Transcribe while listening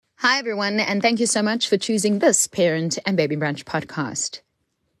Hi, everyone, and thank you so much for choosing this Parent and Baby Brunch podcast.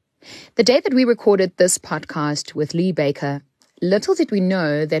 The day that we recorded this podcast with Lee Baker, little did we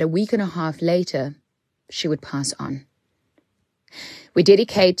know that a week and a half later, she would pass on. We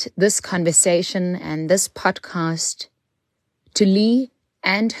dedicate this conversation and this podcast to Lee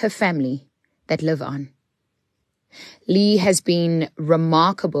and her family that live on. Lee has been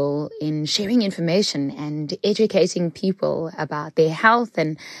remarkable in sharing information and educating people about their health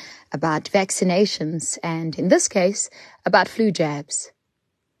and about vaccinations, and in this case, about flu jabs.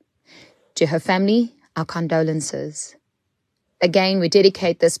 To her family, our condolences. Again, we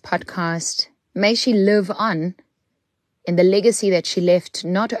dedicate this podcast. May she live on in the legacy that she left,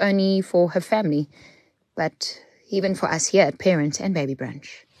 not only for her family, but even for us here at Parent and Baby Brunch.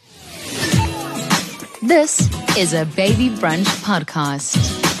 This is a Baby Brunch podcast.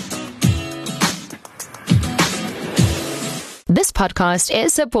 This podcast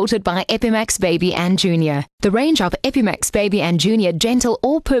is supported by Epimax Baby and Junior. The range of Epimax Baby and Junior gentle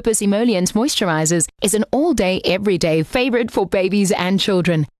all-purpose emollient moisturizers is an all-day, everyday favorite for babies and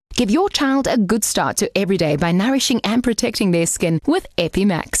children. Give your child a good start to every day by nourishing and protecting their skin with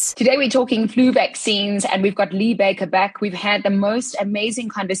Epimax. Today we're talking flu vaccines, and we've got Lee Baker back. We've had the most amazing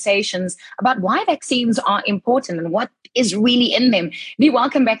conversations about why vaccines are important and what is really in them. Lee,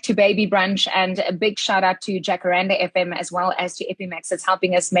 welcome back to Baby Brunch, and a big shout out to Jacaranda FM as well as to Epimax that's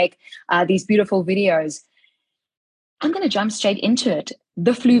helping us make these beautiful videos. I'm going to jump straight into it.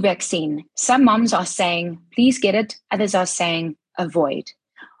 The flu vaccine. Some moms are saying, please get it. Others are saying, avoid.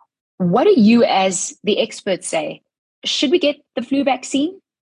 What do you as the experts say? Should we get the flu vaccine?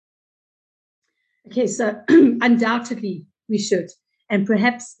 Okay, so undoubtedly we should. And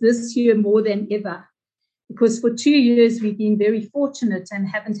perhaps this year more than ever. Because for 2 years we've been very fortunate and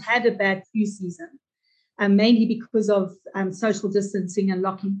haven't had a bad flu season. Mainly because of social distancing and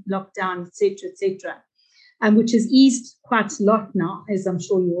lockdown, et cetera, which has eased quite a lot now, as I'm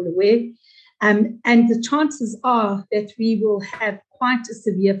sure you're all aware. And the chances are that we will have quite a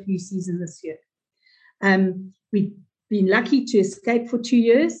severe flu season this year. We've been lucky to escape for 2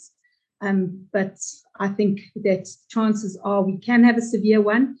 years, but I think that chances are we can have a severe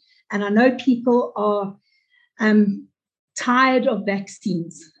one. And I know people are tired of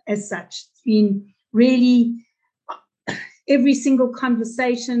vaccines as such. It's been really every single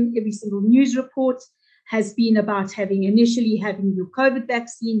conversation, every single news report has been about initially having your COVID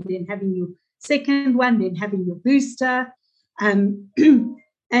vaccine, then having your second one, then having your booster. And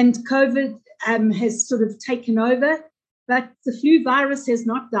COVID has sort of taken over, but the flu virus has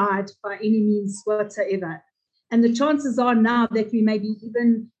not died by any means whatsoever. And the chances are now that we may be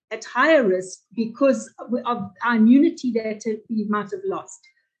even at higher risk because of our immunity that we might have lost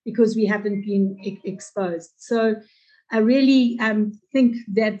because we haven't been exposed. So I really think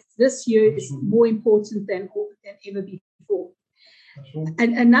that this year is more important than ever before.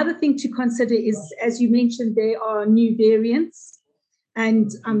 And another thing to consider is, as you mentioned, there are new variants.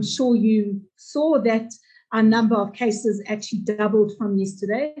 And I'm sure you saw that our number of cases actually doubled from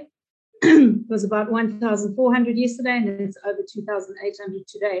yesterday. It was about 1,400 yesterday, and it's over 2,800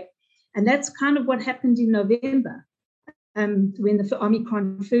 today. And that's kind of what happened in November when the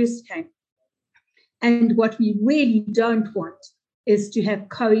Omicron first came. And what we really don't want is to have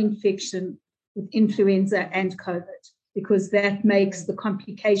co-infection with influenza and COVID, because that makes the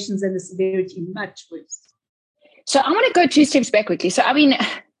complications and the severity much worse. So I want to go 2 steps back quickly. So,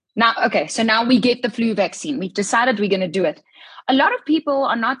 now we get the flu vaccine. We've decided we're going to do it. A lot of people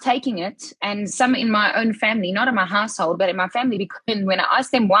are not taking it, and some in my own family, not in my household, but in my family, because when I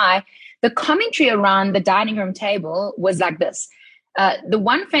asked them why, the commentary around the dining room table was like this. The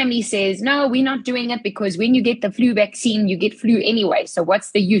one family says, no, we're not doing it because when you get the flu vaccine, you get flu anyway. So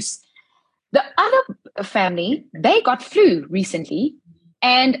what's the use? The other family, they got flu recently,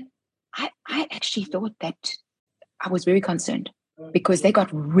 and I actually thought that I was very concerned because they got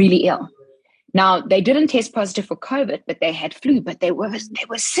really ill. Now, they didn't test positive for COVID, but they had flu, but they were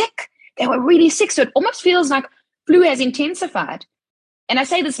sick. They were really sick. So it almost feels like flu has intensified. And I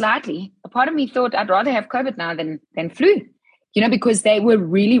say this lightly. A part of me thought I'd rather have COVID now than flu, because they were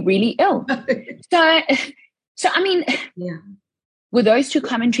really, really ill. So I mean, yeah. With those 2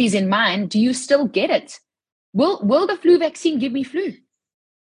 commentaries in mind, do you still get it? Will the flu vaccine give me flu?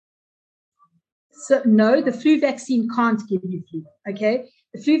 So no, the flu vaccine can't give you flu, okay?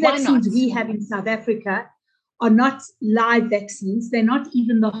 The flu vaccines we have in South Africa are not live vaccines. They're not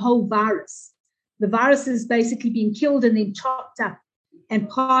even the whole virus. The virus is basically being killed and then chopped up, and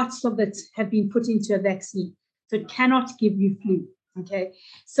parts of it have been put into a vaccine. So it cannot give you flu, okay?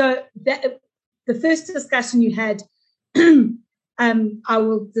 So the first discussion you had I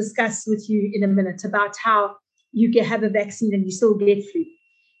will discuss with you in a minute about how you have a vaccine and you still get flu.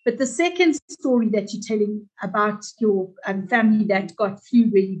 But the second story that you're telling about your family that got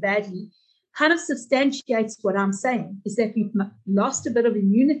flu really badly kind of substantiates what I'm saying, is that we've lost a bit of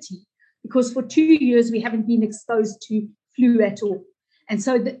immunity because for 2 years we haven't been exposed to flu at all. And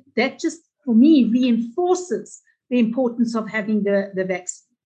so that just, for me, reinforces the importance of having the vaccine.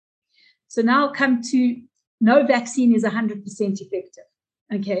 So now I'll come to no vaccine is 100% effective.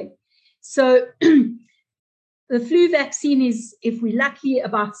 Okay. So the flu vaccine is, if we're lucky,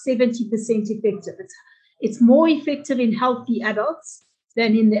 about 70% effective. It's more effective in healthy adults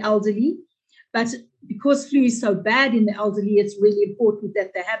than in the elderly. But because flu is so bad in the elderly, it's really important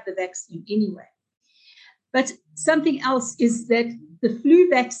that they have the vaccine anyway. But something else is that the flu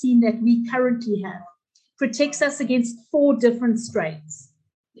vaccine that we currently have protects us against 4 different strains.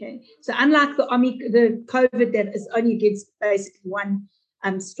 Okay, so unlike the COVID that is only against basically one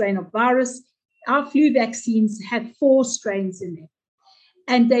strain of virus, our flu vaccines have 4 strains in them.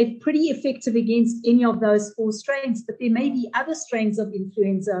 And they're pretty effective against any of those 4 strains, but there may be other strains of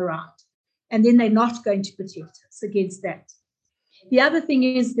influenza around, and then they're not going to protect us against that. The other thing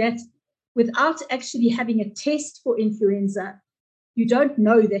is that without actually having a test for influenza, you don't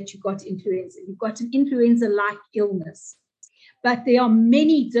know that you've got influenza. You've got an influenza-like illness. But there are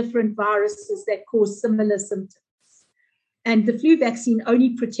many different viruses that cause similar symptoms. And the flu vaccine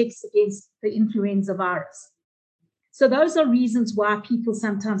only protects against the influenza virus. So those are reasons why people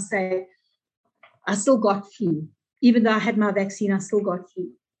sometimes say, I still got flu. Even though I had my vaccine, I still got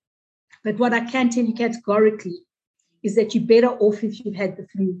flu. But what I can tell you categorically is that you're better off if you've had the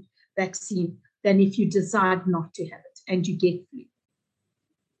flu vaccine than if you decide not to have it and you get flu.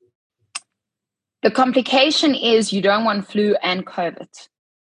 The complication is you don't want flu and COVID.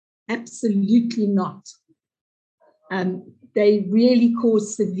 Absolutely not. They really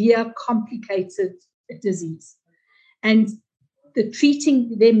cause severe, complicated disease. And the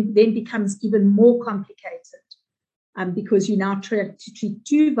treating them then becomes even more complicated because you now try to treat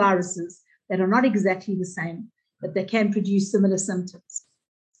 2 viruses that are not exactly the same, but they can produce similar symptoms.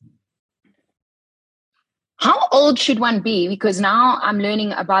 How old should one be? Because now I'm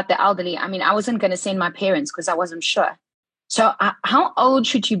learning about the elderly. I mean, I wasn't going to send my parents because I wasn't sure. So how old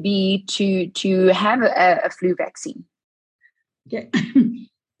should you be to have a flu vaccine? Okay.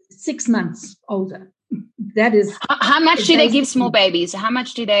 6 months older. That is. How much do they give small babies? How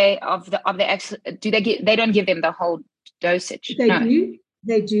much do they they don't give them the whole dosage? They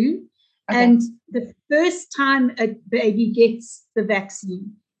do. Okay. And the first time a baby gets the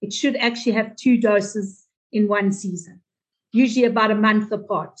vaccine, it should actually have 2 doses in one season, usually about a month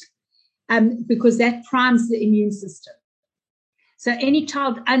apart, because that primes the immune system. So any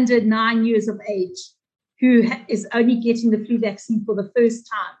child under 9 years of age who is only getting the flu vaccine for the first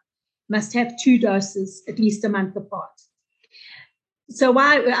time must have 2 doses at least a month apart. So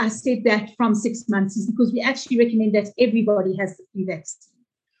why I said that from 6 months is because we actually recommend that everybody has the flu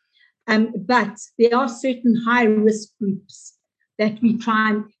vaccine. But there are certain high-risk groups that we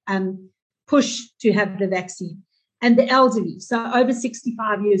try and push to have the vaccine, and the elderly, so over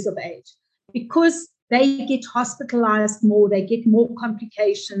 65 years of age, because they get hospitalized more, they get more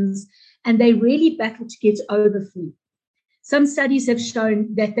complications, and they really battle to get over flu. Some studies have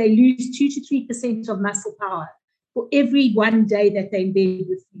shown that they lose 2 to 3% of muscle power for every 1 day that they're in bed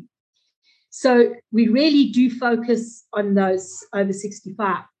with flu. So we really do focus on those over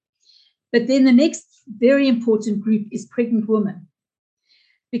 65. But then the next very important group is pregnant women,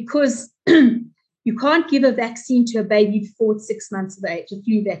 because you can't give a vaccine to a baby before 6 months of age, a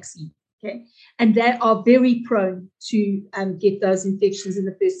flu vaccine, okay? And they are very prone to get those infections in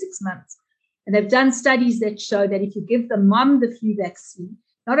the first 6 months. And they've done studies that show that if you give the mom the flu vaccine,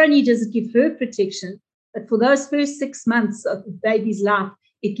 not only does it give her protection, but for those first 6 months of the baby's life,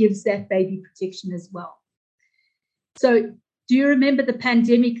 it gives that baby protection as well. So do you remember the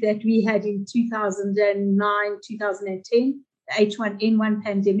pandemic that we had in 2009, 2010? H1N1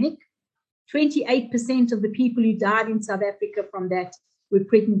 pandemic? 28% of the people who died in South Africa from that were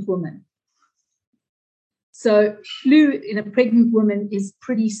pregnant women. So flu in a pregnant woman is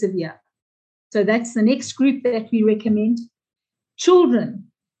pretty severe. So that's the next group that we recommend.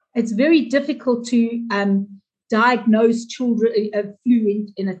 Children. It's very difficult to diagnose children flu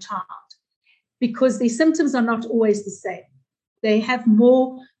in a child because their symptoms are not always the same. They have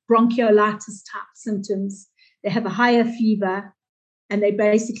more bronchiolitis type symptoms. They have a higher fever, and they're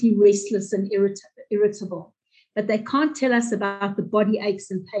basically restless and irritable. But they can't tell us about the body aches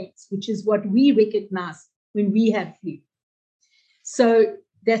and pains, which is what we recognize when we have flu. So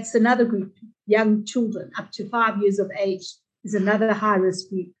that's another group, young children up to 5 years of age is another high-risk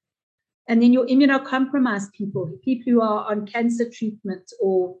group. And then your immunocompromised people who are on cancer treatment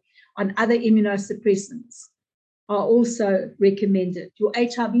or on other immunosuppressants are also recommended. Your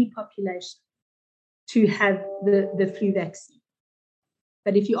HIV population to have the flu vaccine.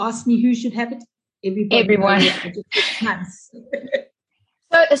 But if you ask me who should have it, everyone.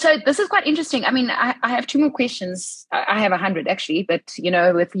 So this is quite interesting. I mean, I have two more questions. I have 100 actually, but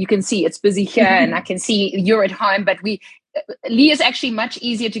you can see it's busy here and I can see you're at home, but Lee is actually much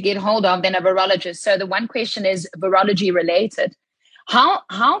easier to get hold of than a virologist. So the one question is virology related.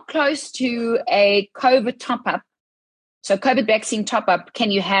 How close to a COVID top-up, so COVID vaccine top-up,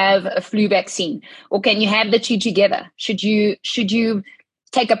 can you have a flu vaccine, or can you have the two together? Should you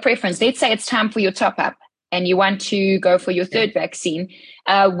take a preference? Let's say it's time for your top-up and you want to go for your third vaccine.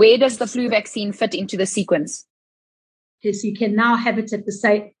 Where does the flu vaccine fit into the sequence? Okay, so you can now have it at the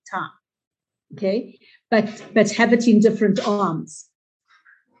same time, okay, but have it in different arms.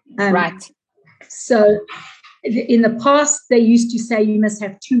 Right. So in the past, they used to say you must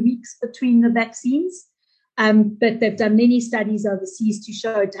have 2 weeks between the vaccines, but they've done many studies overseas to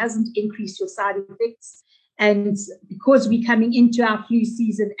show it doesn't increase your side effects. And because we're coming into our flu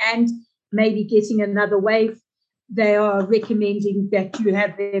season and maybe getting another wave, they are recommending that you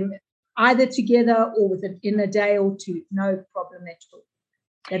have them either together or within a day or two. No problem at all.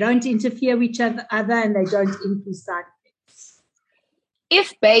 They don't interfere with each other and they don't increase side effects.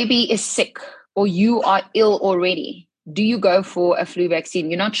 If baby is sick or you are ill already, do you go for a flu vaccine?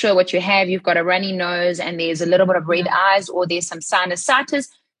 You're not sure what you have. You've got a runny nose and there's a little bit of red eyes, or there's some sinusitis.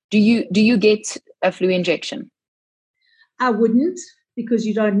 Do you get a flu injection? I wouldn't, because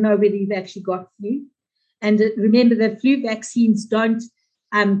you don't know whether you've actually got flu. And remember that flu vaccines don't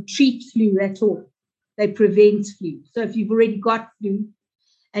treat flu at all. They prevent flu. So if you've already got flu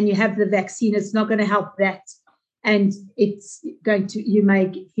and you have the vaccine, it's not going to help that. And you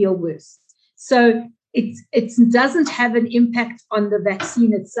may feel worse. So it doesn't have an impact on the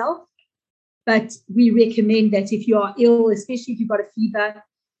vaccine itself, but we recommend that if you are ill, especially if you've got a fever,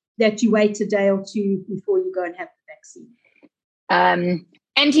 that you wait a day or two before you go and have the vaccine.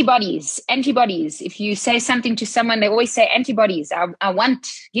 Antibodies. If you say something to someone, they always say antibodies.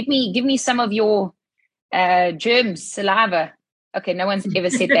 Give me some of your germs, saliva. Okay, no one's ever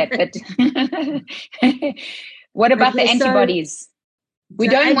said that, but what about the antibodies? We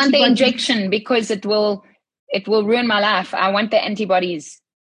don't want the injection because it will ruin my life. I want the antibodies.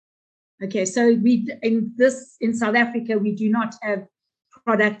 Okay, so in South Africa, we do not have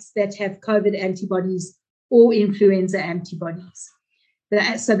products that have COVID antibodies or influenza antibodies.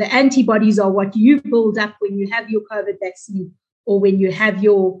 So the antibodies are what you build up when you have your COVID vaccine or when you have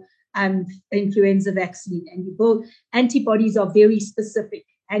your influenza vaccine. And you build antibodies are very specific.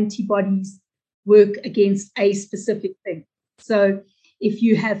 Antibodies work against a specific thing. So if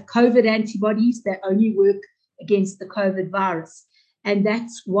you have COVID antibodies, they only work against the COVID virus. And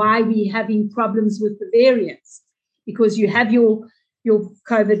that's why we're having problems with the variants, because you have your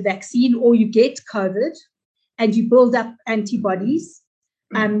COVID vaccine or you get COVID and you build up antibodies,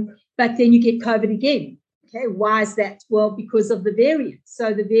 but then you get COVID again. Okay, why is that? Well, because of the variant.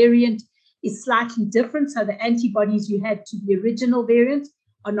 So the variant is slightly different. So the antibodies you had to the original variant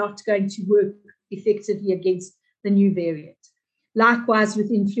are not going to work effectively against the new variant. Likewise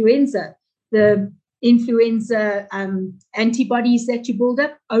with influenza, the influenza antibodies that you build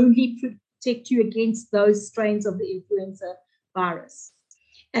up only protect you against those strains of the influenza virus.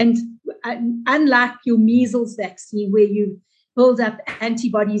 And unlike your measles vaccine, where you build up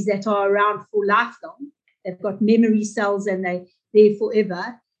antibodies that are around for lifelong, they've got memory cells and they're there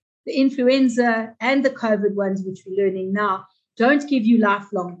forever, the influenza and the COVID ones, which we're learning now, don't give you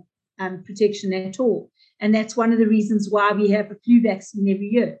lifelong protection at all. And that's one of the reasons why we have a flu vaccine every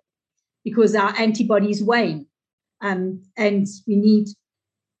year, because our antibodies wane. And we need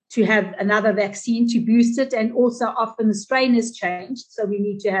to have another vaccine to boost it. And also often the strain has changed. So we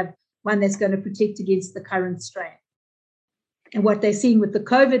need to have one that's going to protect against the current strain. And what they're seeing with the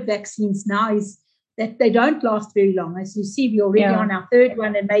COVID vaccines now is that they don't last very long. As you see, we're already on our third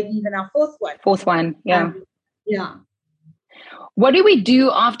one and maybe even our fourth one. Fourth one, yeah. Yeah. What do we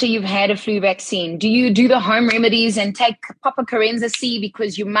do after you've had a flu vaccine? Do you do the home remedies and take Papa Carenza C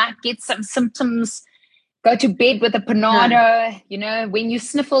because you might get some symptoms? Go to bed with a Panado. No. You know, when you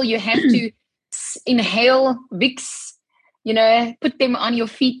sniffle, you have to inhale Vicks. You know, put them on your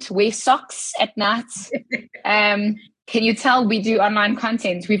feet. Wear socks at night. Can you tell we do online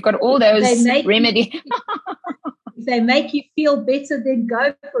content? We've got all those remedies. If they make you feel better, then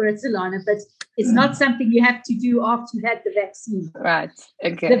go for it, Alana. But it's not something you have to do after you've had the vaccine. Right.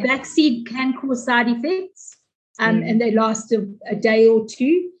 Okay. The vaccine can cause side effects. and they last a day or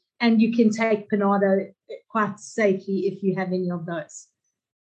two, and you can take Panado quite safely if you have any of those.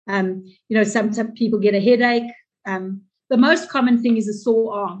 Sometimes people get a headache. The most common thing is a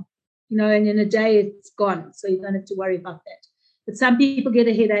sore arm, and in a day it's gone, so you don't have to worry about that. But some people get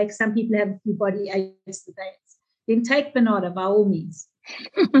a headache, some people have a few body aches with that. Then take Panado by all means.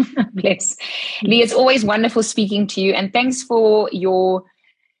 Bless. Lee, it's always wonderful speaking to you, and thanks for your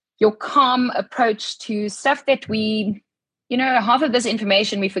calm approach to stuff that we, half of this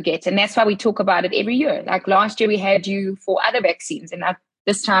information we forget, and that's why we talk about it every year. Like last year we had you for other vaccines, and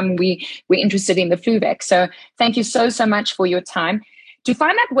this time we're interested in the flu vac. So thank you so much for your time. To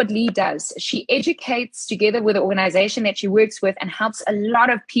find out what Lee does, she educates together with the organization that she works with and helps a lot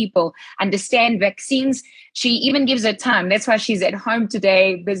of people understand vaccines. She even gives her time. That's why she's at home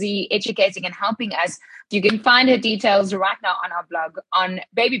today, busy educating and helping us. You can find her details right now on our blog on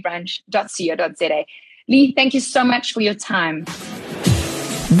babybranch.co.za. Lee, thank you so much for your time.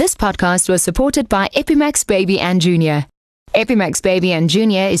 This podcast was supported by Epimax Baby and Junior. Epimax Baby and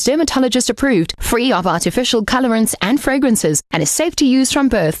Junior is dermatologist approved, free of artificial colorants and fragrances, and is safe to use from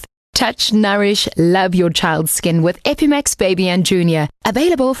birth. Touch, nourish, love your child's skin with Epimax Baby and Junior.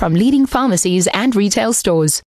 Available from leading pharmacies and retail stores.